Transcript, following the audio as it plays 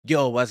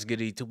Yo, what's good,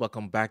 YouTube?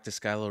 Welcome back to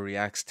Skylo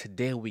Reacts.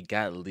 Today we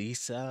got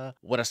Lisa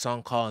with a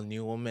song called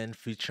New Woman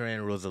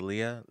featuring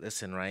Rosalia.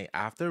 Listen, right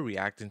after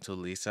reacting to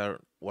Lisa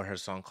with her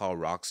song called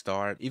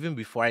Rockstar, even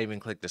before I even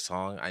click the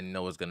song, I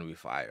know it's gonna be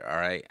fire. All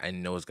right, I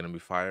know it's gonna be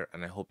fire,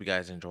 and I hope you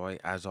guys enjoy.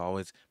 As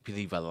always, please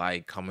leave a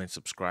like, comment,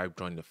 subscribe,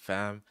 join the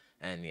fam,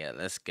 and yeah,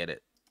 let's get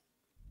it.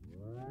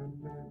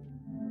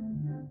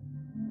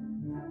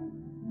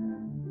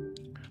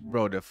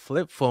 Bro, the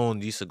flip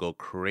phone used to go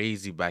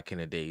crazy back in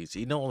the days.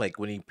 You know, like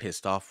when you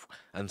pissed off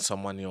and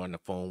someone you're on the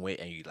phone with,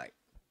 and you like.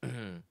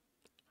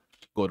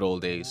 Good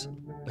old days.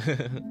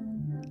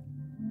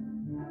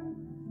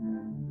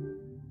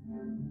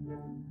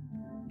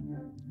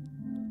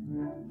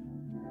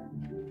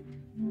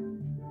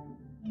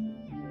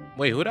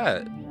 Wait, who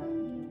that?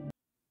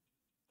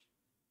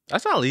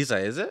 That's not Lisa,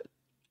 is it?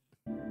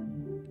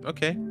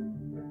 Okay.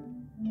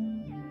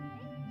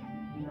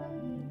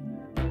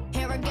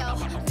 Here I go,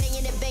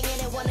 banging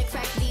it, wanna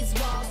crack these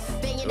walls.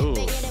 Ooh.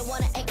 Banging it,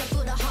 wanna echo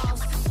through the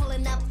halls.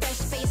 Pulling up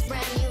fresh face,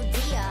 brand new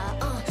Dia.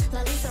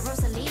 La Lisa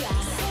Rosalía.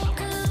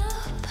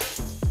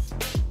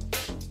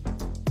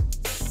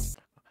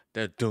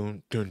 The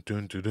dun dun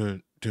dun dun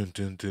dun dun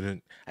dun dun.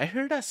 Dun. I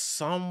heard that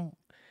some.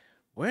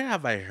 Where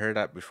have I heard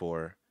that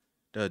before?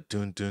 The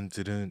dun dun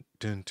dun dun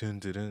dun dun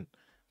dun. Dun.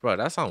 Bro,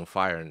 that sound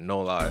fire.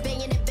 No lie.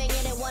 Banging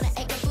it, wanna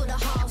echo through the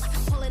halls.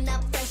 Pulling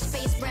up fresh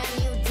face, brand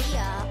new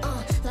Dia.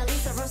 La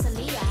Lisa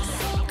Rosalía.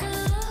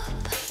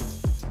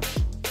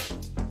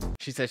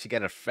 She said she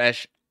got a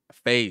fresh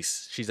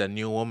face. She's a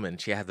new woman.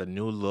 She has a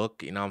new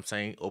look. You know what I'm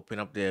saying? Open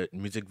up the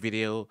music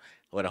video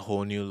with a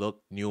whole new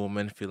look. New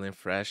woman feeling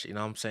fresh. You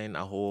know what I'm saying?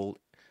 A whole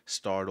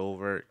start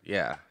over.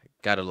 Yeah.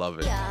 Gotta love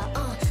it.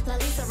 La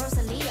Lisa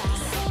Rosalía.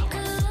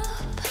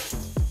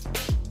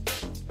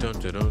 Dun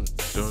dun dun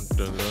dun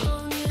dun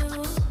dun.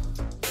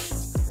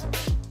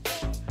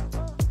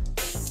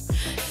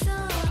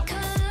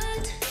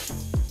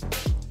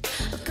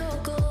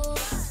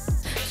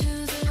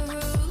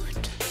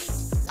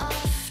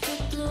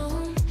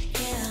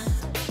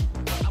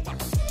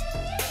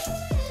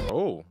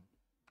 Oh,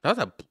 that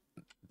was a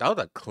that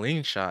was a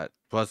clean shot.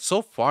 But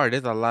so far,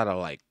 there's a lot of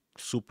like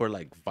super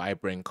like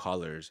vibrant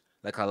colors,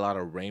 like a lot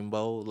of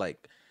rainbow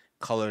like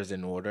colors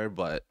in order.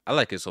 But I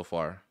like it so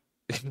far.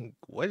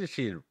 What is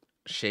she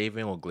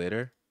shaving with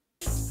glitter?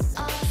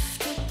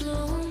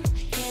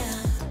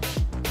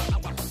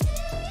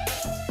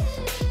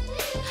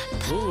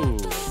 Ooh.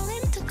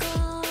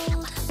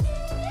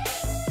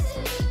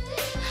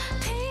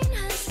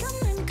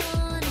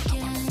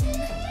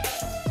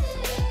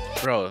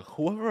 Bro,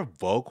 whoever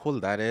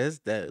vocal that is,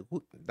 that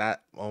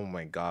oh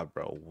my god,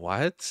 bro.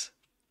 What?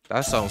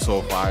 That sounds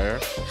so fire.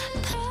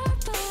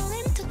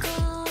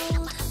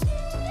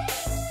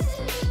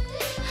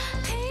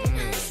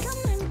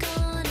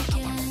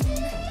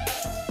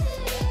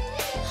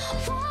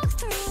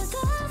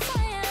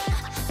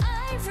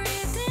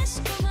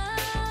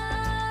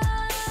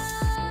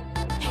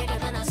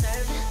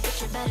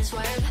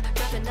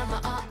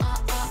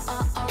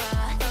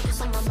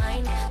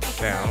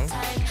 Down.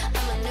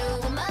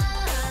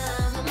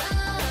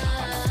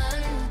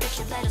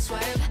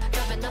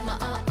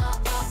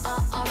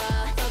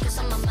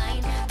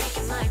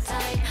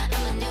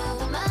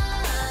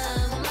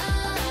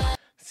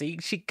 See,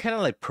 she kind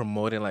of like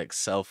promoting like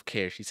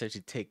self-care. She said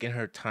she's taking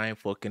her time,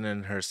 focusing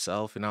on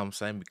herself, you know what I'm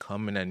saying?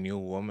 Becoming a new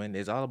woman.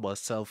 It's all about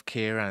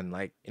self-care and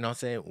like, you know what I'm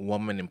saying,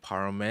 woman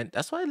empowerment.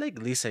 That's why I like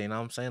Lisa, you know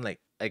what I'm saying? Like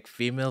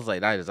females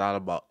like that is all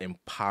about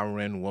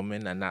empowering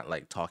women and not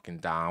like talking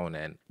down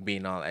and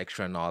being all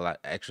extra and all that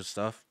extra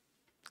stuff.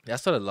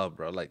 That's what I love,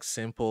 bro. Like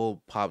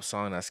simple pop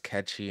song that's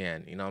catchy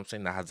and you know what I'm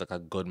saying, that has like a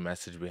good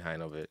message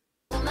behind of it.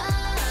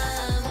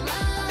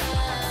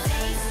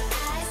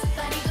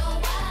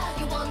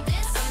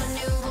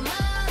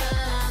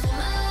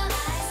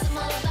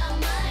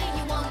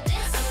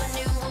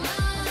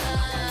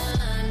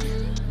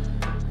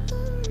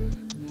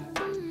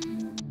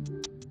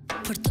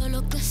 Por todo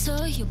lo que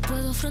soy, yo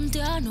puedo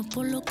frontear, no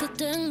por lo que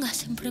tenga,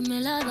 siempre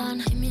me la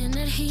dan y mi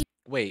energía.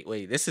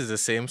 Wait, this is the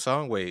same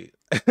song? Wait.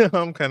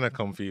 I'm kind of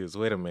confused.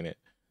 Wait a minute.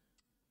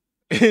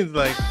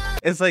 Like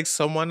it's like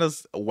someone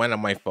else went on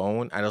my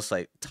phone and just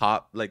like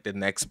top like the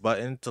next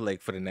button to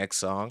like for the next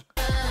song.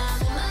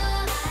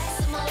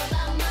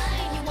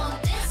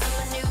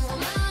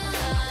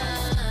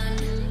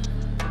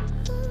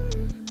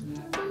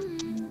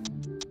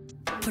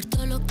 Por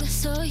todo lo que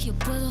soy, yo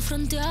puedo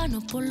frontear, no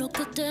por lo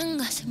que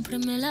tenga, siempre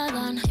me la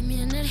dan. Y mi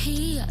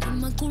energía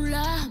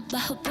inmaculada,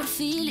 bajo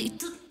perfil y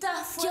tú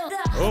estás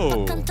fuera.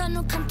 Oh. Pa' cantar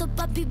no canto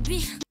pa'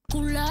 vivir,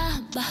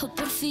 inmaculada, bajo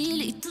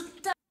perfil y tú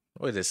estás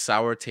What is it,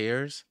 Sour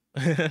Tears?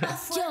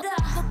 fuera.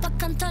 Pa'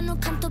 cantar no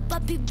canto pa'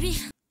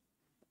 vivir.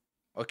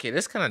 Okay,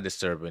 this kind of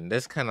disturbing.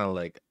 This kind of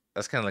like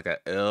that's kind of like an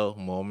ill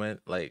moment.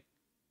 Like,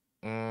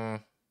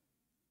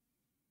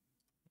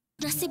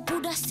 Nací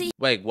pura así.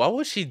 wait, what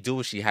would she do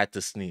if she had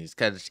to sneeze?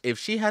 Because if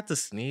she had to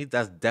sneeze,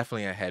 that's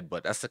definitely a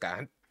headbutt. That's like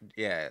a,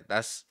 yeah,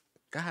 that's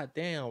god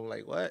damn.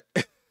 Like what?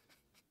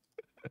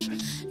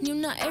 Ni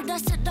una era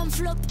será un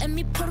flop en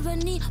mi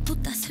porvenir.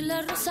 Puta, soy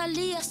la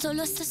Rosalía,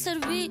 solo sé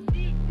servir.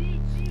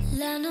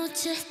 La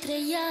noche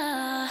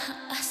estrella,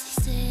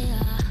 así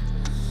sea.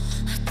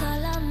 Hasta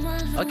la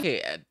mano.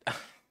 Okay,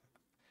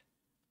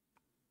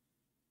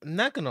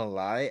 not gonna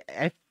lie,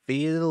 I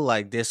feel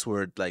like this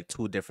were like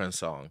two different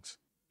songs.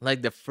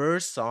 Like the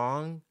first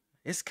song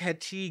is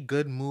catchy,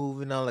 good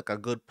move, like a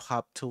good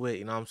pop to it,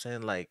 you know what I'm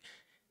saying? Like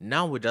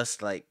now we're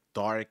just like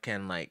dark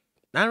and like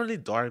not really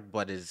dark,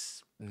 but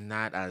it's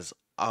not as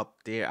up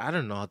there. I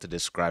don't know how to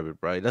describe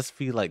it, bro. It does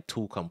feel like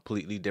two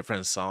completely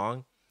different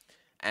songs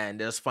and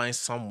just find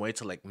some way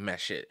to like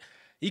mesh it.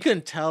 You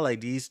can tell like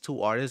these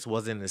two artists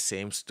was in the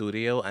same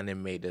studio and they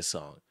made this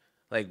song.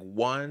 Like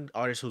one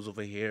artist was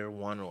over here,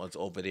 one was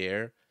over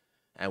there,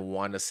 and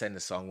one to send the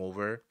song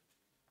over.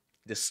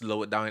 Just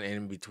slow it down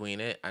in between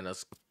it and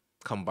just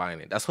combine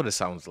it. That's what it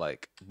sounds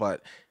like.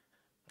 But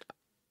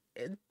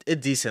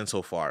it's decent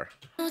so far,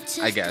 Noche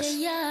I guess.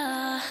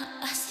 estrella,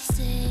 así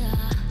sea.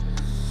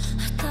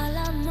 Hasta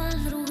la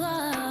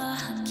madrugada,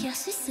 que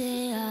así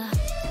sea.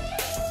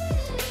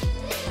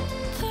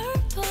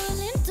 Purple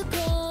into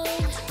gold.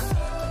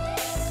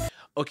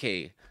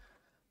 Okay,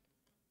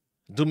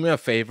 do me a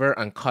favor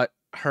and cut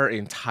her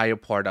entire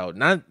part out.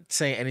 Not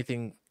saying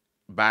anything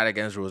bad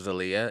against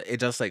Rosalia. It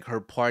just like her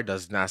part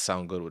does not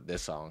sound good with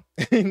this song.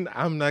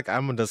 I'm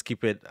gonna just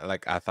keep it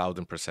like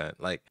 1,000%.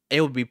 Like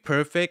it would be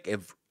perfect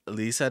if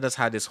Lisa just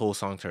had this whole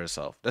song to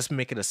herself. Let's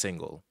make it a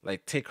single.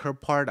 Like take her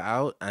part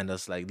out and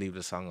just like leave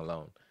the song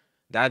alone.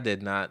 That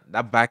did not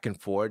that back and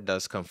forth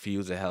does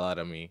confuse the hell out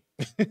of me.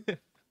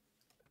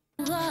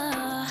 Que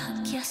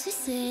así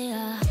sea.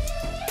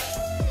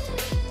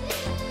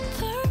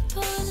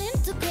 Purple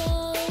into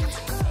gold.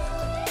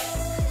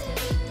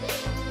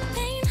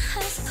 Pain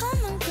has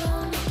come and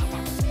gone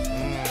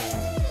again.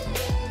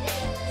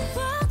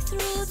 Walk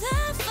through the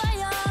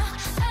fire,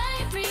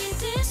 I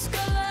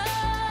rediscover.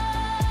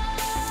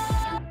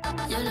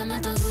 Yo le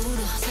meto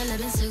duro, sale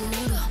bien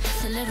seguro.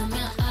 Acelero mi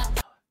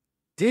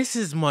This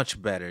is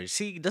much better.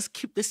 See, just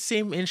keep the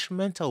same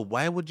instrumental.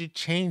 Why would you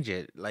change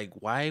it? Like,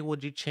 why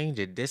would you change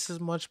it? This is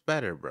much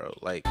better, bro.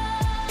 Like,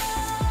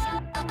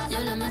 Yo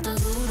le meto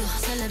duro,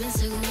 sale bien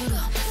seguro.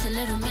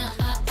 Acelero mi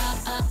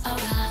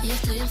ahora. Y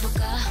estoy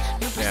enfocada,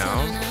 no presiona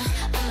down. nada.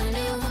 I'm a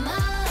new woman.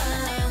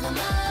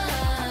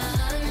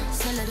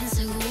 Sale bien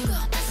seguro.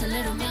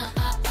 Acelero mi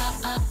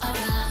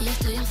ahora. Y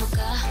estoy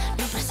enfocada,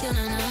 no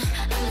presiona nada.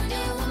 I'm a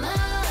new woman.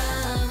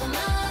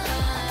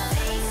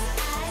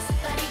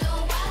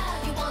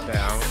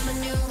 Down. I'm a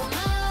new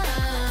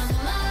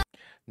woman.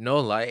 No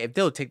lie, if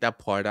they'll take that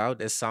part out,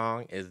 this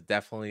song is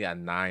definitely a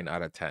 9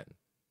 out of 10.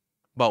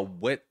 But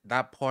with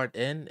that part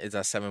in, is a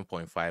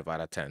 7.5 out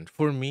of 10.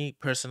 For me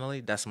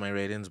personally, that's my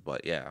ratings,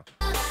 but yeah.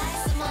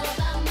 I'm all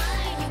about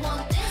mine. You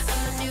want this?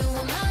 I'm a new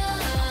woman.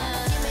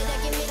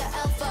 Give me the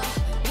alpha.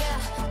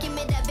 Yeah, give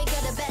me that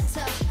bigger the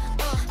better.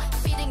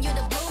 Feeding you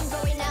the bloom,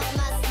 growing out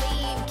my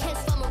sleeve. Kiss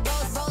from a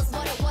rose,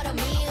 water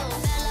meal.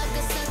 Bad luck,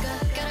 the sucker.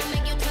 Gotta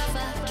make you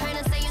tougher. Trying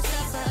to say you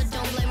suffer.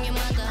 Don't blame your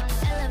mother.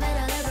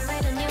 Elevator,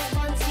 liberate a new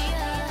frontier.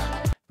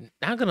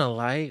 Not gonna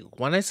lie,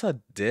 when I saw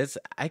this,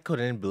 I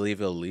couldn't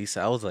believe it was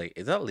Lisa. I was like,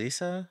 is that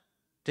Lisa?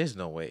 There's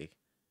no way.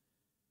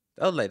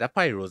 I was like, that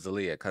probably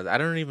Rosalia, because I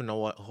don't even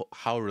know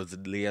how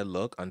Rosalia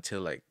look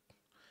until like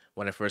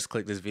when I first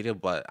clicked this video,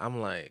 but I'm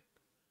like,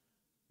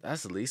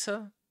 that's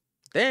Lisa?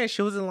 Damn,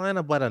 she was in line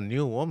about a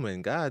new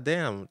woman. God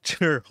damn,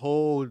 her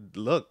whole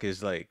look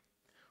is like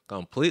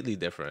completely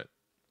different.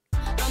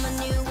 I'm a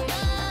new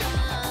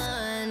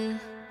woman.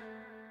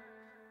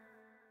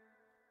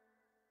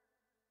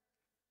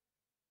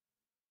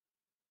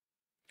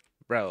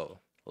 Bro,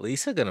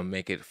 Lisa gonna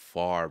make it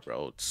far,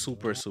 bro.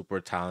 Super, super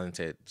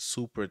talented.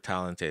 Super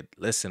talented.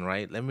 Listen,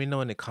 right? Let me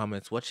know in the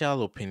comments what's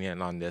y'all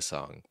opinion on this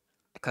song.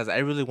 Cause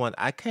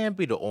I can't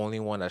be the only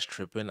one that's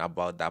tripping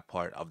about that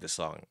part of the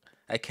song.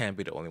 I can't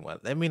be the only one.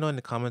 Let me know in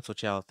the comments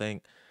what y'all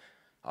think.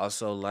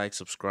 Also like,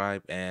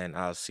 subscribe, and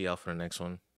I'll see y'all for the next one.